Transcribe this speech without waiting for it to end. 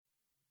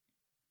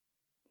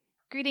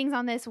Greetings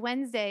on this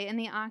Wednesday in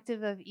the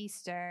octave of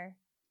Easter.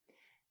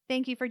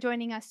 Thank you for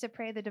joining us to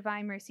pray the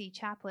Divine Mercy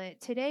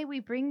Chaplet. Today we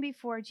bring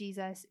before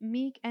Jesus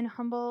meek and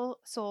humble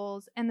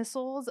souls and the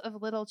souls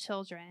of little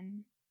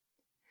children.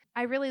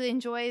 I really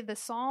enjoy the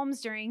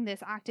Psalms during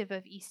this octave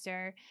of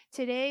Easter.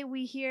 Today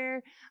we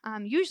hear,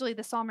 usually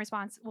the Psalm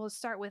response will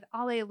start with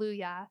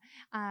Alleluia.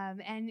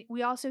 And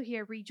we also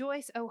hear,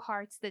 Rejoice, O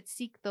hearts that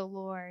seek the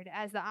Lord,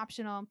 as the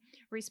optional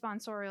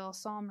responsorial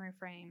Psalm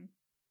refrain.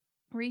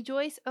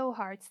 Rejoice, O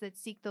hearts that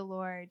seek the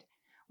Lord.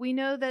 We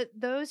know that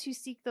those who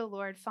seek the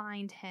Lord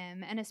find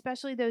him, and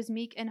especially those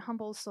meek and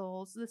humble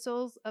souls, the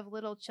souls of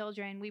little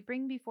children, we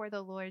bring before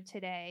the Lord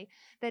today,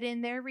 that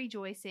in their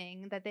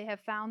rejoicing that they have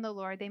found the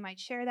Lord, they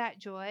might share that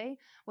joy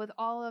with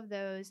all of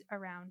those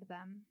around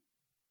them.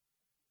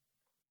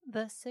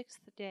 The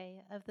sixth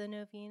day of the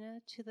novena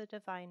to the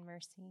Divine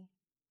Mercy.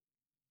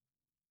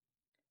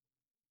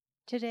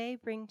 Today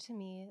bring to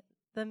me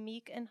the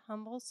meek and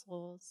humble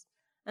souls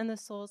and the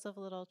souls of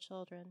little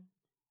children,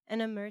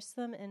 and immerse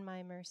them in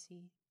my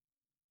mercy.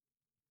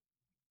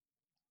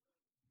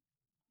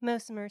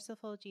 Most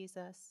merciful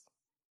Jesus,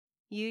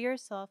 you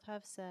yourself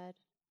have said,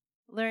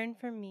 Learn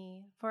from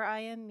me, for I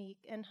am meek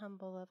and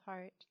humble of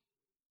heart.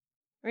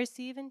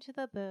 Receive into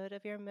the abode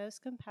of your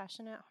most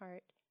compassionate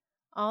heart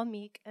all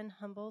meek and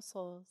humble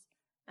souls,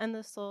 and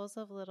the souls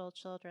of little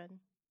children.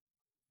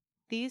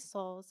 These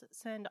souls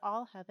send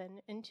all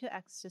heaven into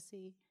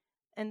ecstasy,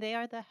 and they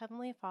are the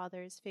Heavenly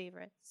Father's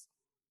favorites.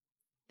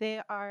 They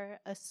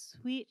are a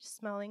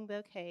sweet-smelling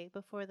bouquet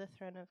before the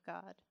throne of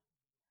God.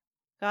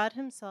 God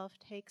himself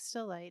takes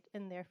delight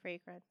in their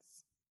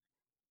fragrance.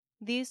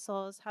 These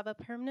souls have a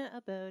permanent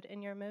abode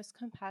in your most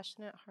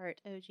compassionate heart,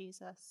 O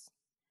Jesus,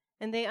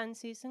 and they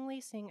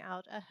unceasingly sing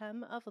out a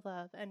hymn of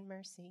love and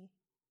mercy.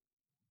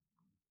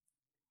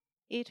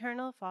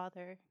 Eternal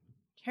Father,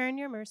 turn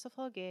your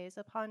merciful gaze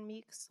upon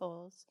meek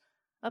souls,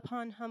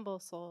 upon humble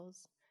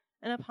souls,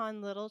 and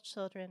upon little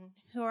children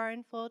who are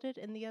enfolded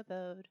in the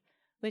abode,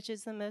 which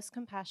is the most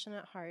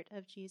compassionate heart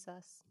of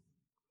Jesus.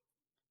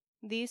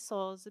 These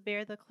souls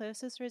bear the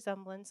closest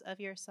resemblance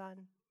of your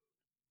Son.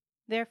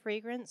 Their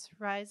fragrance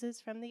rises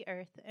from the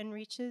earth and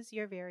reaches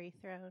your very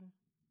throne.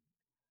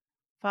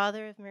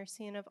 Father of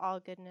mercy and of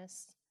all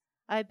goodness,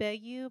 I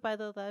beg you, by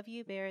the love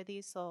you bear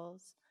these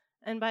souls,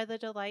 and by the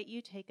delight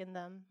you take in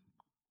them,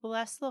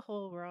 bless the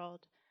whole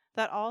world,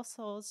 that all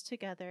souls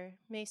together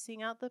may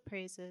sing out the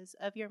praises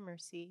of your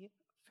mercy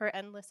for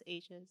endless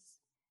ages.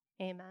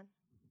 Amen.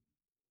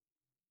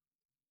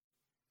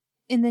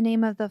 In the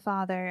name of the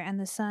Father, and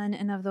the Son,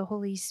 and of the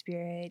Holy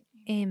Spirit.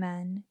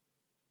 Amen.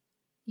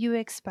 You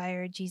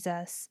expired,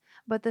 Jesus,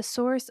 but the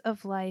source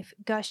of life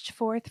gushed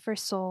forth for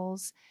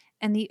souls,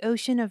 and the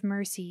ocean of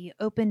mercy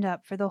opened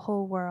up for the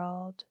whole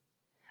world.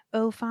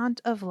 O fount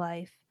of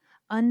life,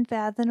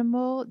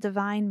 unfathomable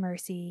divine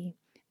mercy,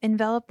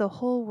 envelop the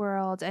whole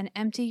world and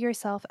empty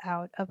yourself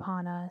out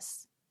upon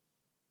us.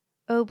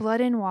 O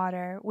blood and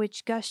water,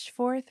 which gushed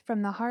forth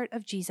from the heart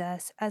of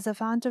Jesus as a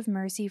fount of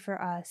mercy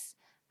for us,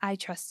 I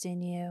trust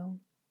in you.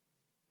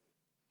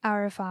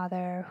 Our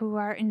Father, who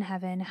art in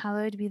heaven,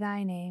 hallowed be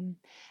thy name.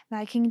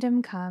 Thy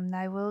kingdom come,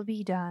 thy will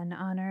be done,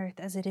 on earth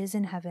as it is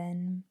in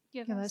heaven.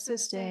 Give us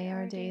this day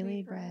our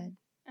daily bread,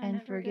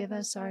 and forgive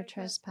us our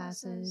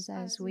trespasses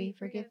as we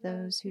forgive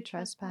those who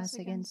trespass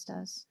against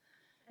us.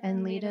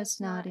 And lead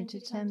us not into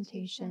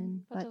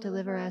temptation, but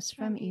deliver us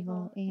from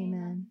evil.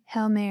 Amen.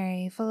 Hail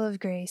Mary, full of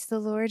grace, the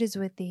Lord is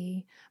with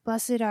thee.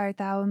 Blessed art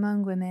thou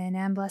among women,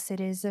 and blessed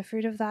is the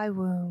fruit of thy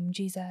womb,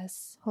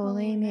 Jesus.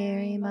 Holy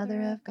Mary,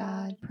 Mother of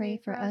God, pray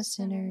for us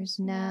sinners,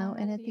 now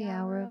and at the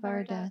hour of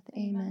our death.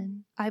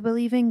 Amen. I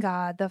believe in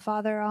God, the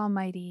Father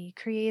Almighty,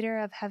 creator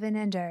of heaven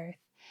and earth,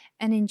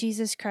 and in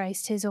Jesus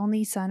Christ, his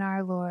only Son,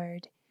 our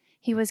Lord.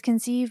 He was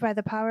conceived by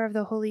the power of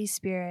the Holy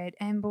Spirit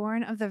and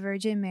born of the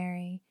Virgin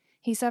Mary.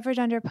 He suffered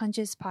under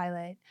Pontius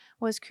Pilate,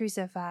 was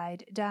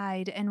crucified,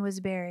 died, and was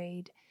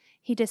buried.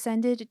 He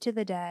descended to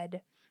the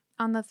dead.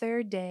 On the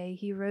third day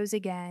he rose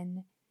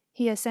again.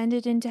 He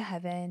ascended into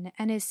heaven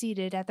and is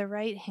seated at the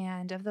right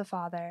hand of the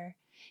Father.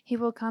 He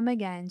will come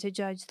again to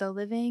judge the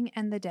living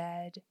and the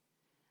dead.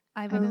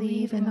 I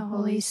believe in the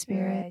Holy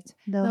Spirit,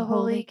 the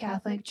Holy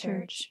Catholic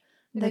Church,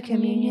 the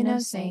communion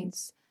of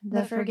saints,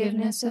 the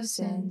forgiveness of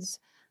sins,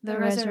 the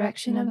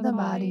resurrection of the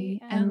body,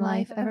 and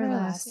life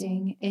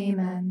everlasting.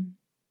 Amen.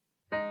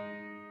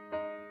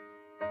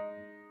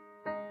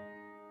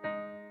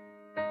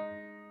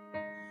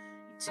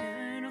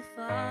 Eternal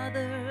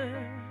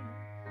Father,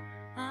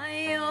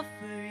 I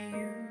offer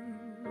you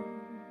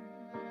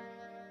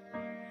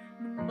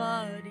the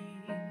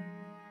body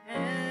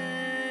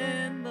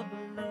and the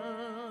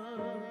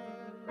blood,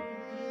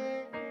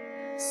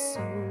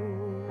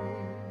 soul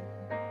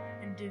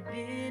and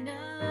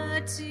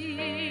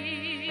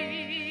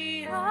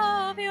divinity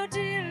of your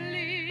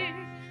dearly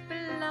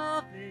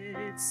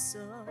beloved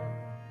Son,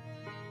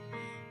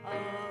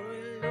 our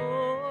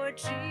Lord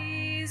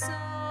Jesus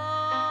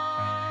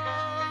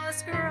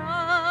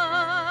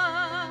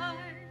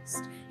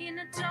Christ, in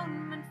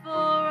atonement for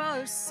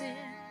our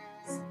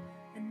sins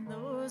and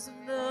those of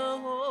the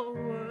whole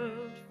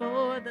world.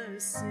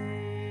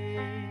 sake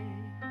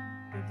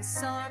of his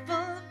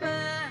sorrowful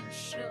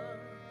passion.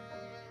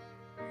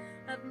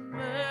 Have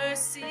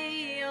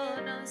mercy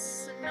on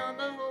us and on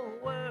the whole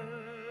world.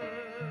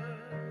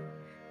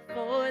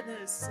 For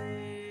the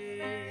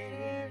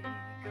sake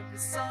of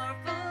his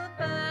sorrowful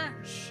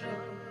passion.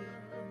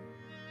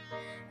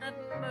 Have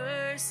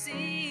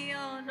mercy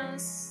on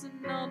us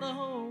and on the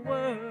whole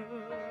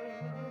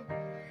world.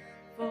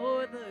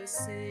 For the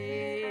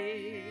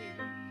sake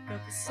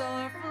of his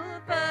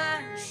sorrowful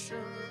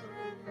passion.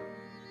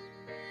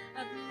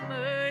 Have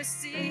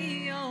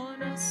mercy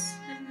on us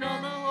and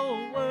on the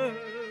whole world.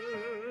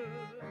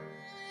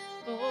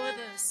 For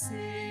the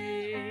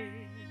sake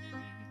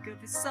of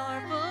his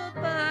sorrowful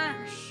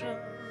passion.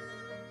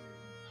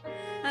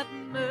 Have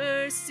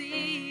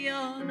mercy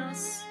on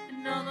us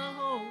and on the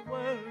whole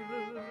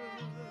world.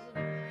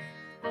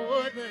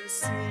 For the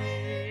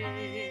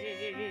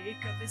sake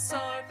of his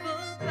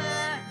sorrowful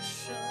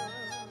passion.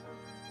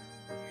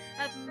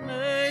 Have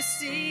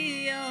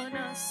mercy on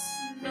us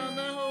and on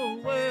the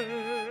whole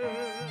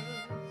world.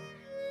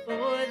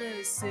 For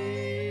the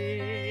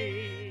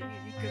sake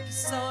of his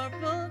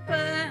sorrowful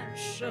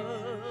passion.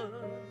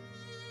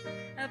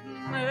 Have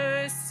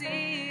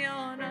mercy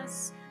on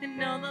us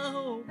and on the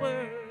whole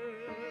world.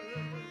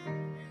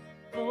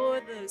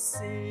 For the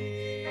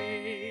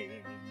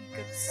sake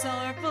of his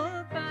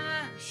sorrowful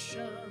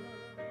passion.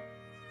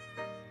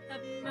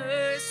 Have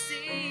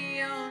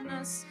mercy on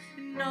us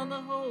and on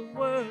the whole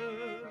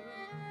world.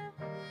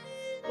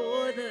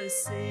 For the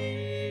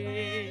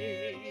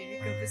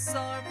sake of his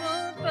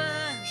sorrowful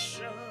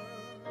passion.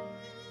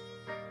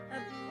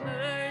 Have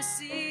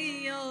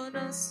mercy on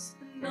us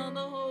and on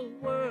the whole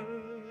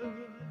world.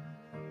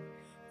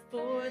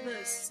 For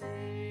the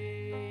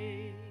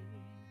sake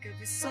of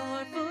his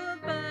sorrowful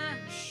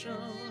passion.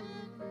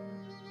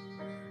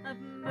 Have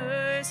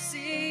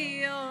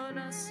mercy on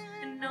us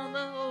and on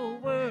the whole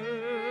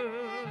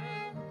world.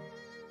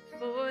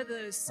 For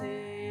the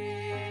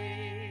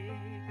sake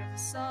of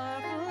his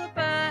sorrowful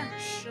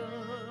passion.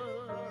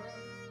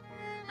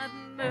 Have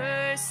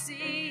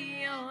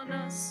mercy on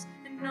us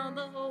and on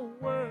the whole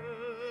world.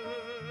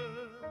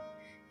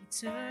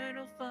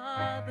 Eternal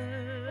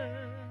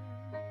Father,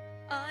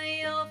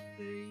 I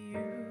offer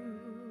you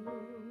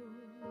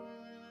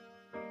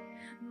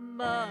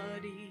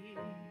body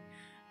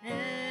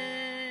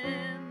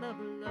and the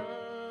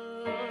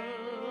blood,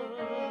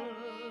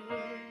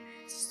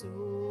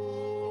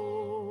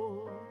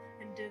 soul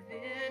and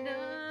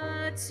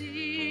divinity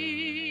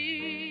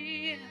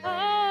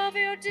of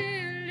your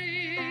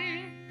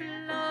dearly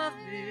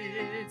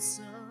beloved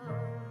Son,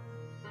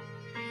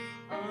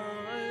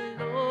 our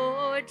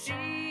Lord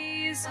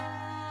Jesus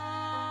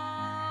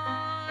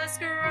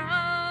Christ,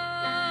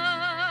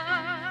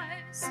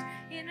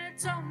 in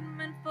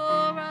atonement for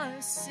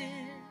our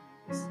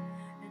sins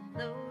and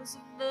those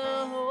of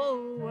the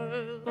whole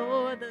world.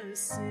 For the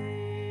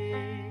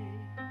sake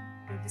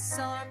of his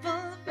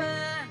sorrowful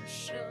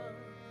passion.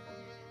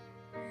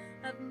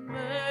 Have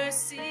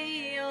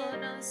mercy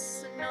on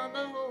us and on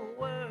the whole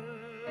world.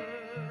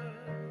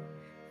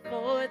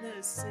 For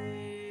the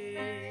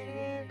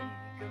sake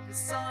of his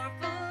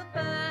sorrowful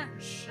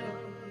passion.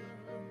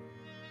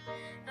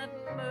 Have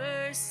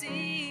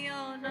mercy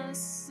on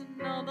us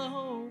and on the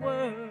whole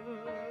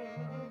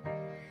world.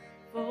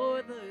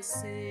 For the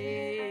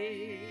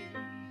sake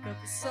of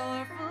his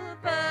sorrowful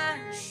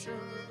passion.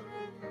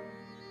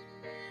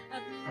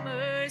 Have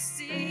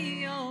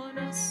mercy on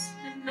us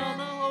and on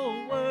the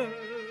whole world.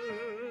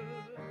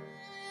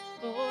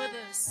 For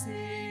the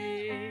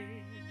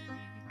sake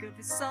of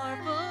his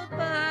sorrowful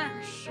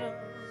passion.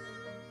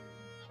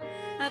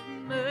 Have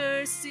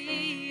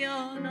mercy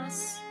on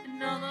us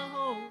and on the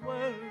whole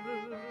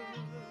world.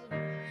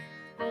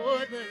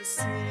 For the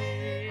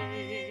sake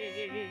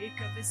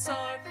of his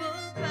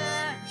sorrowful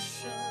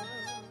passion.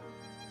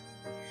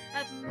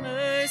 Have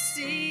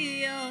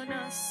mercy on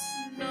us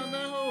and on the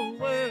whole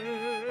world.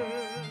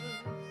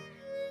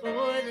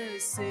 For the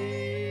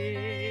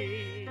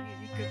sake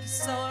of his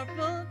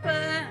sorrowful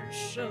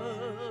passion.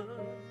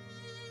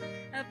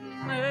 Have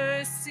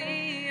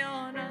mercy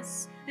on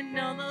us and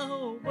on the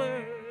whole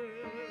world.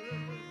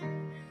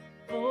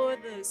 For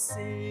the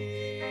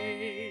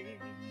sake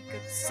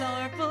of his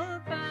sorrowful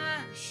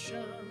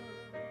passion.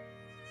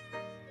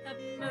 Have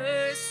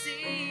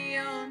mercy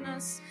on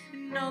us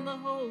and on the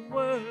whole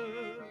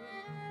world.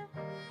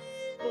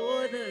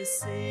 For the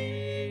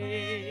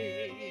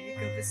sake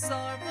of his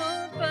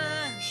sorrowful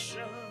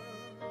passion.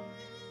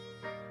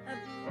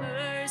 Have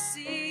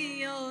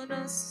mercy on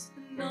us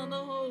and on the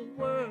whole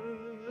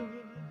world.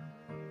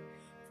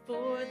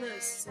 For the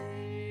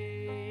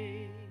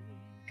sake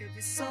of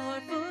his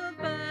sorrowful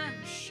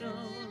passion.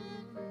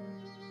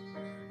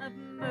 Have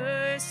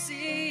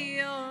mercy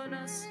on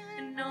us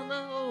and on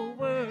the whole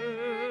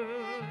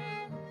world.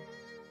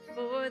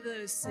 For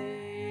the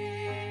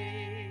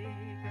sake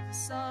of his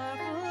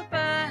sorrowful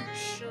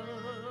passion.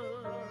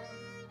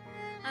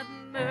 Have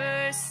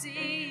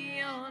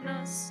mercy on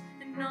us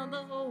and on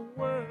the whole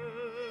world.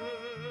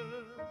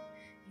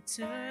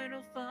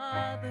 Eternal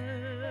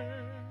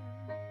Father,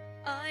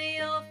 I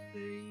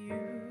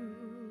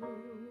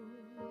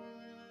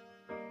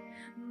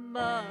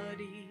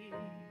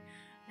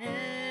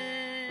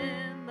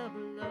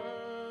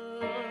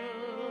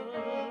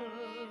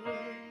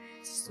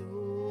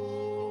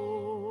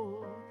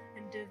soul,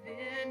 and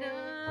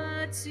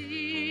divinity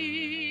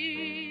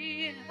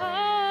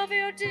of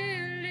your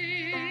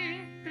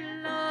dearly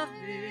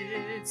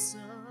beloved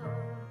Son,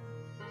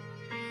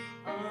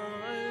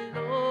 our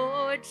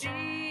Lord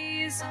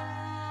Jesus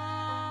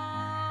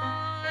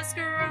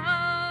Christ,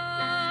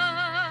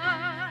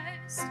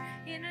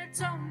 in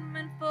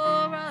atonement for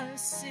our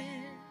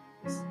sins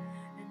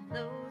and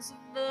those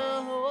of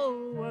the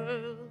whole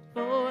world,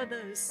 for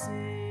the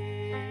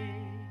sake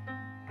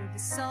of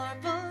his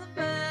sorrowful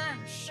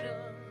passion.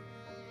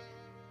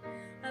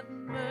 Have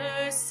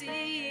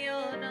mercy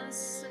on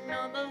us and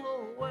on the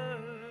whole world,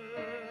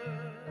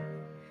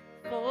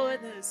 for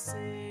the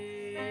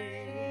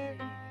sake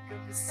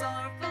of his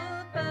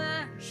sorrowful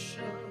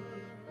passion.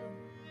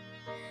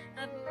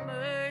 Have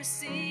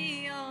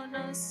mercy on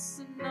us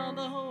and on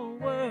the whole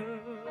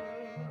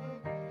world,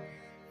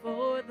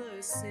 for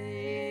the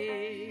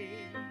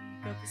sake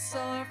of his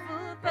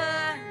sorrowful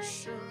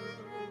passion.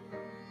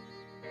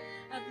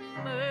 Have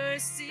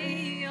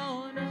mercy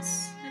on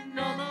us and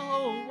on the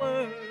whole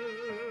world,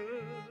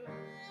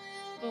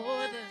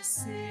 for the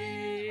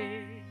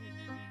sake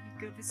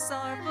of his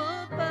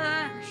sorrowful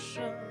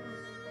passion.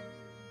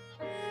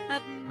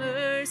 Have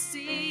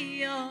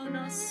mercy on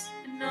us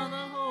and on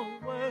the whole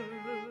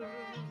world,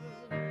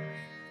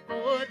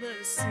 for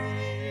the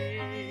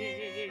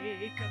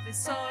sake of his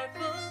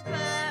sorrowful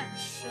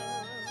passion.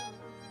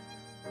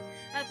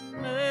 Have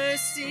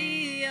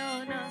mercy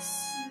on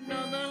us and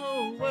on the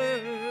whole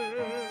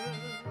world,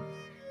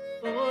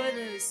 for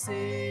the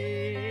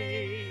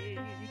sake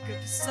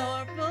of his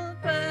sorrowful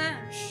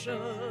passion.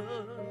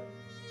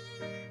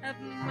 Have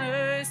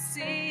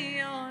mercy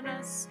on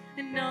us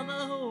and on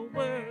the whole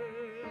world,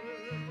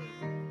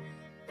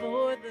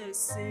 for the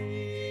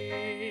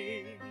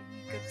sake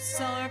of his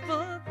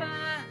sorrowful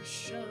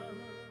passion.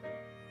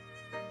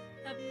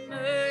 Have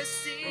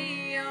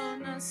mercy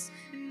on us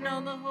and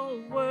on the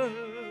whole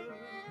world,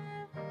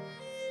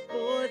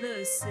 for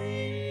the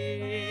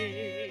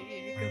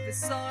sake of his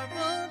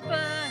sorrowful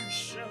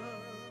passion.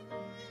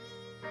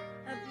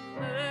 Have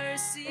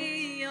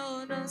mercy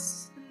on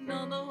us and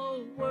on the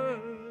whole world,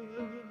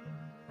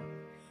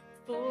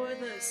 for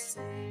the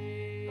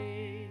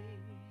sake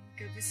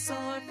of his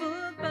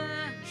sorrowful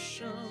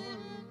passion.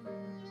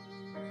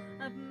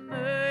 Have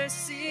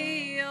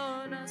mercy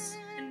on us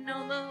and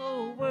on the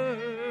whole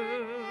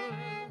world,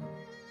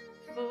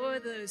 for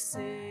the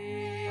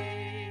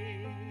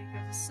sake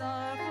of his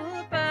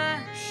sorrowful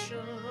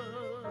passion.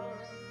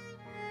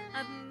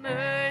 Have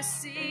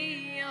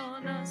mercy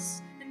on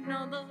us and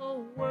on the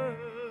whole world.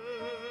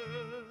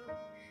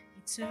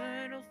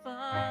 Eternal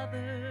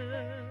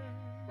Father,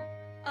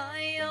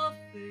 I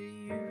offer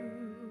you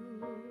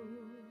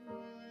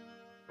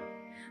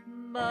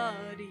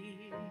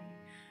body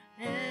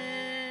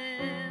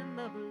and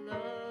the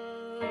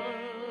blood,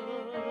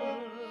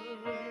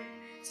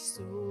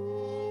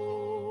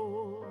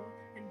 soul,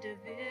 and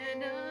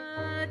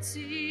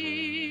divinity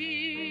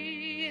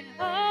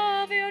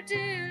of your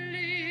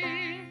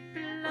dearly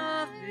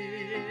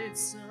beloved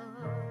Son,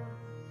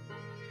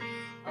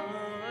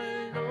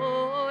 our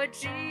Lord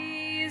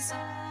Jesus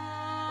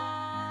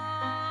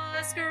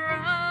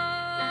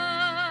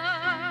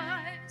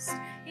Christ,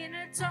 in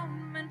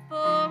atonement for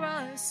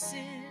our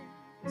sins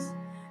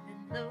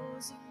and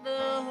those of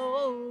the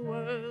whole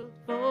world,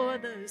 for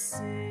the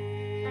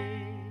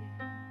sake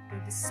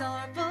of his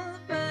sorrowful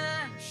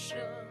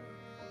passion.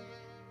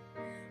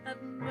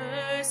 Have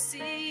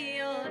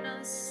mercy on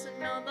us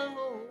and on the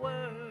whole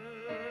world,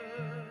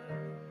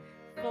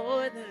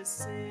 for the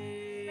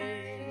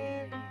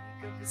sake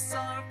of his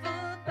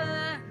sorrowful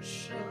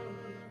passion.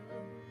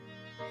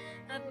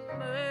 Have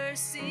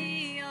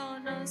mercy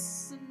on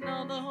us and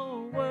on the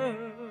whole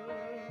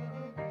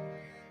world,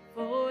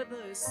 for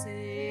the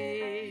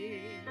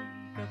sake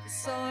of his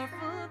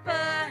sorrowful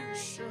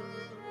passion.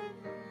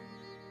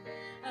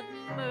 Have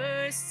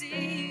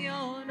mercy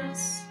on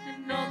us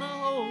and on the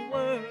whole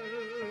world,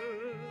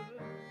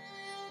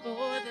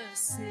 for the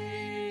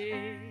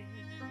sake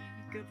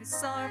of his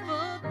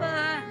sorrowful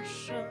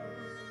passion.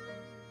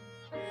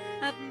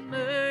 Have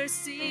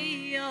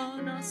mercy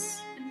on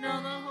us and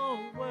on the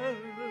whole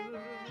world,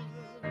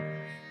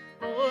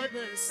 for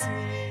the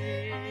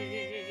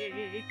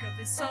sake of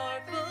his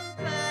sorrowful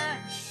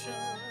passion.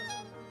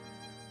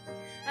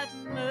 Have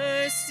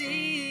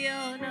mercy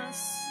on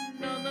us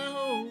and on the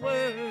whole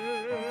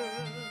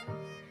world,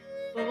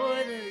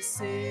 for the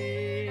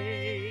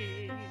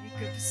sake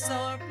of his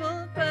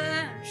sorrowful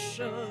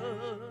passion.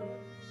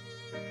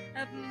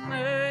 Have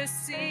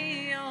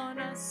mercy on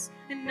us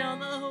and on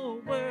the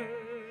whole world,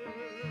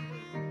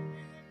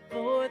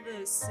 for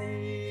the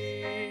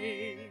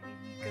sake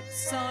of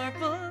his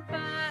sorrowful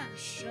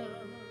passion.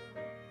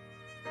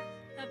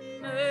 Have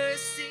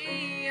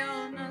mercy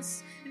on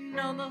us and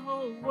on the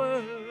whole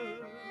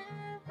world,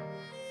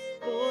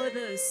 for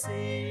the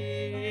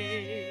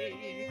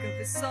sake of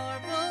his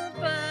sorrowful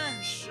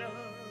passion.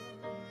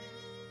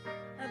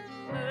 Have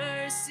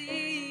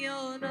mercy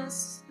on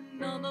us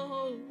and on the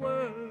whole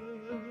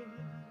world,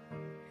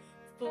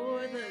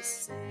 for the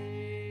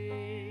sake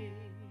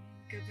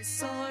his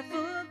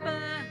sorrowful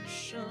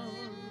passion.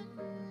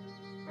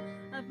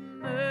 Have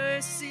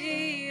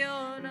mercy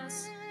on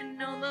us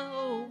and on the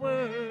whole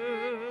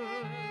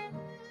world,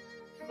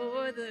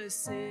 for the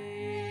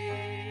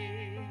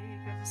sake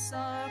of his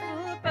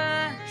sorrowful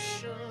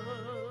passion.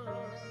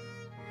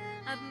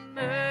 Have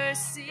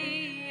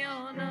mercy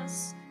on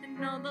us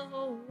and on the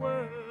whole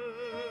world.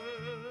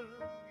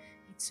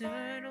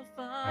 Eternal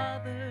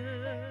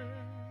Father,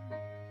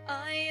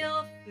 I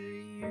offer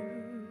you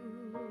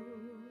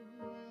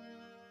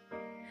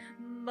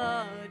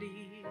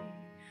body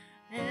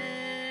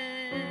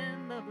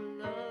and the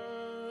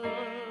blood,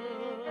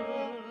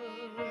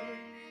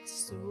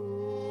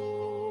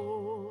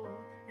 soul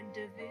and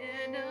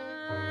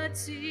divinity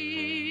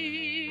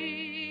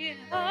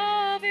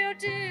of your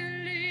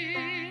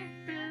dearly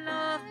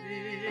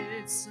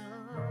beloved Son,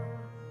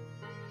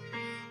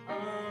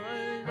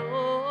 our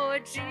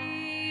Lord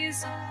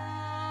Jesus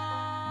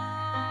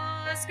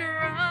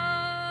Christ,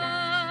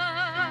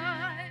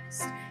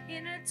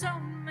 in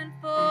atonement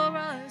for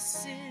our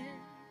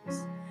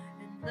sins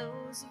and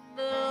those of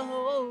the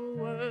whole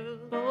world,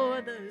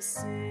 for the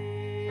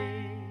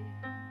sake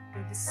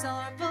of his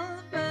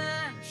sorrowful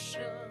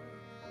passion.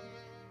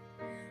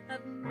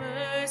 Have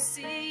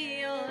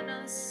mercy on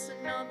us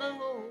and on the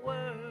whole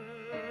world,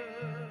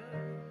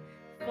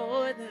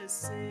 for the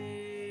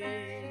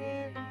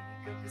sake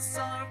of his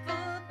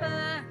sorrowful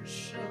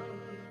passion.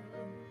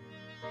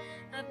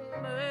 Have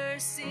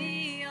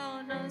mercy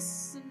on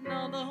us and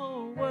on the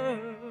whole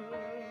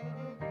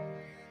world,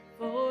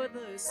 for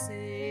the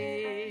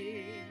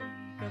sake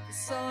of his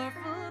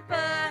sorrowful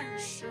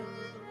passion.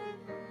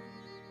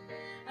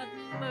 Have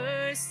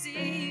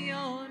mercy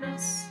on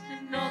us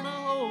and on the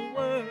whole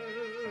world,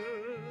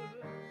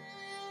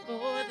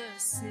 for the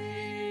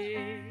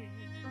sake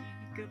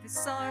of his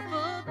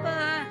sorrowful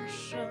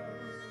passion.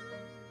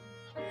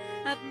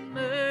 Have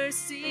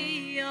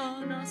mercy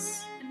on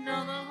us and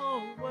on the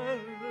whole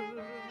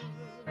world,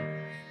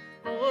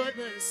 for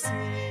the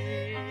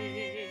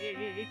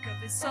sake of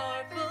his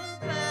sorrowful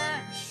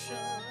passion.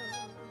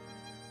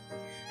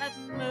 Have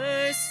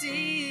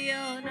mercy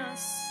on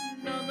us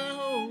and on the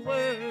whole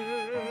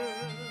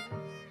world,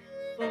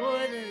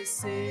 for the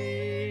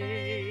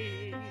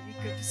sake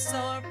of his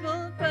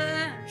sorrowful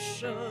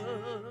passion.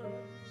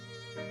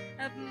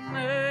 Have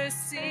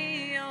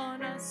mercy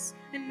on us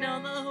and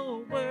on the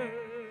whole world,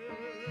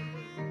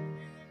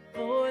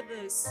 for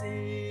the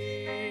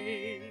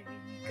sake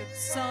of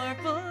his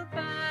sorrowful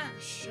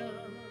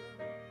passion.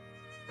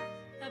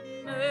 Have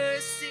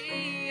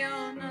mercy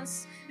on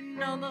us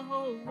and on the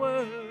whole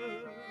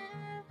world,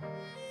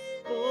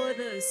 for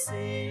the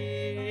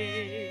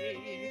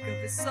sake of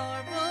his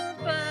sorrowful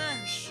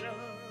passion.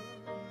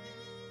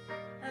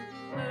 Have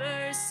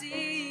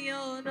mercy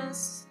on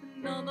us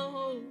and on the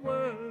whole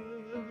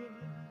world,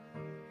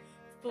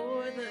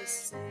 for the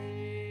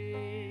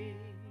sake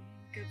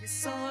of his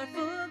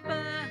sorrowful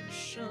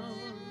passion.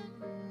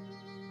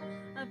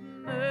 Have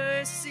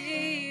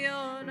mercy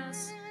on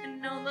us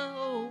and on the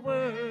whole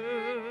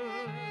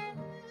world,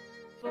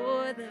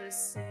 for the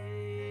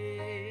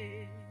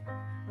sake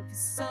of his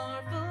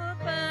sorrowful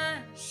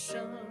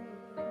passion.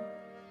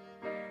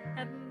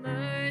 Have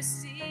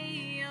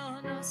mercy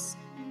on us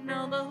and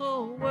on the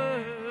whole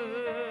world.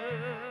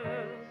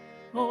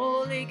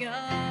 Holy God,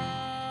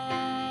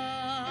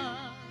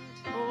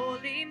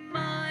 Holy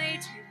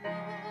Mighty One,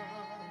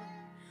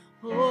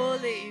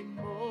 Holy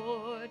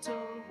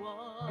Immortal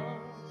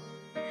One,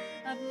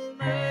 have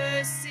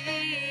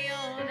mercy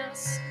on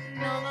us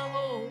and on the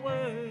whole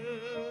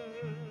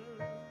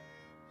world.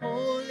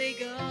 Holy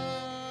God,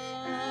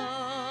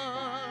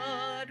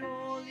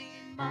 Holy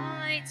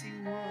Mighty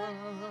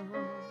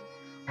One,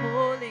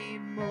 Holy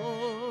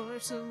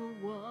Immortal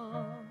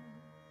One,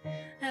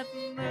 have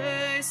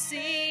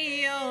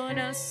mercy on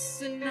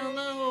us and on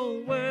the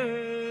whole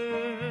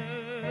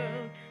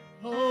world.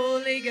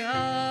 Holy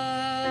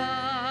God,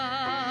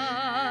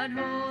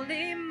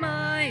 Holy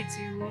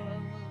Mighty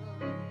One,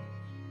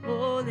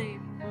 Holy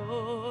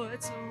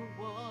Immortal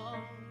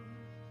One,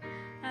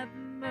 have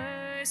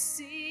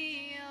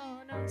mercy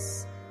on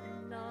us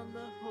and on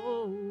the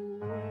whole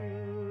world.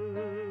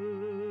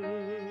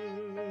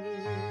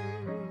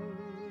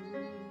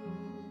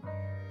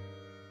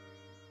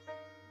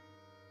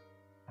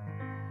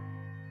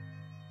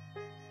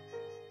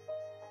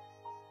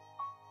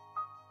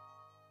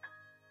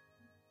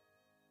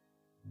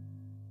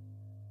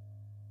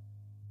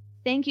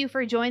 Thank you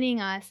for joining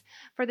us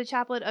for the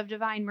Chaplet of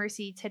Divine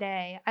Mercy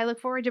today. I look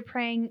forward to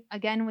praying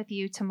again with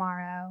you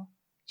tomorrow.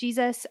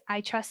 Jesus,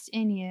 I trust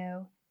in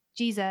you.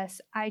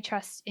 Jesus, I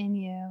trust in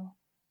you.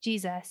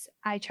 Jesus,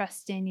 I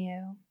trust in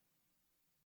you.